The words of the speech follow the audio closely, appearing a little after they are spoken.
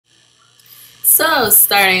So,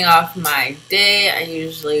 starting off my day, I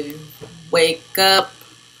usually wake up,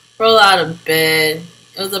 roll out of bed.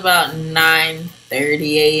 It was about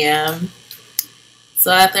 9:30 a.m. So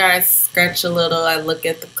after I stretch a little, I look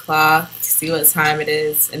at the clock, see what time it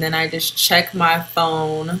is, and then I just check my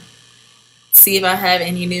phone, see if I have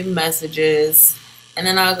any new messages, and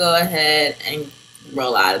then I'll go ahead and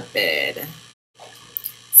roll out of bed.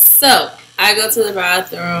 So I go to the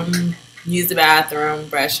bathroom, use the bathroom,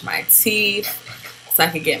 brush my teeth so I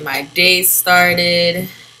could get my day started.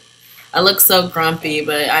 I look so grumpy,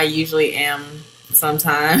 but I usually am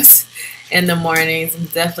sometimes in the mornings. I'm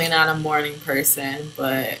definitely not a morning person,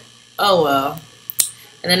 but oh well.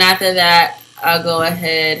 And then after that, I'll go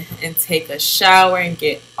ahead and take a shower and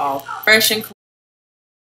get all fresh and clean.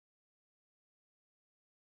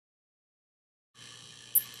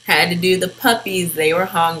 Had to do the puppies, they were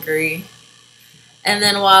hungry. And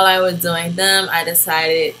then while I was doing them, I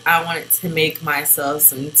decided I wanted to make myself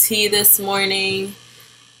some tea this morning.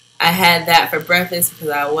 I had that for breakfast because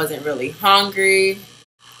I wasn't really hungry.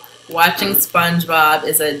 Watching SpongeBob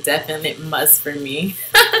is a definite must for me.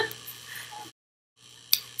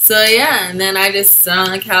 So yeah, and then I just sit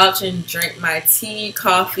on the couch and drink my tea,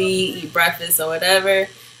 coffee, eat breakfast or whatever.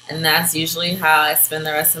 And that's usually how I spend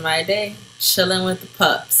the rest of my day, chilling with the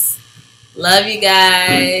pups. Love you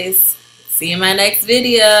guys. See you in my next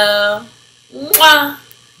video. Mwah!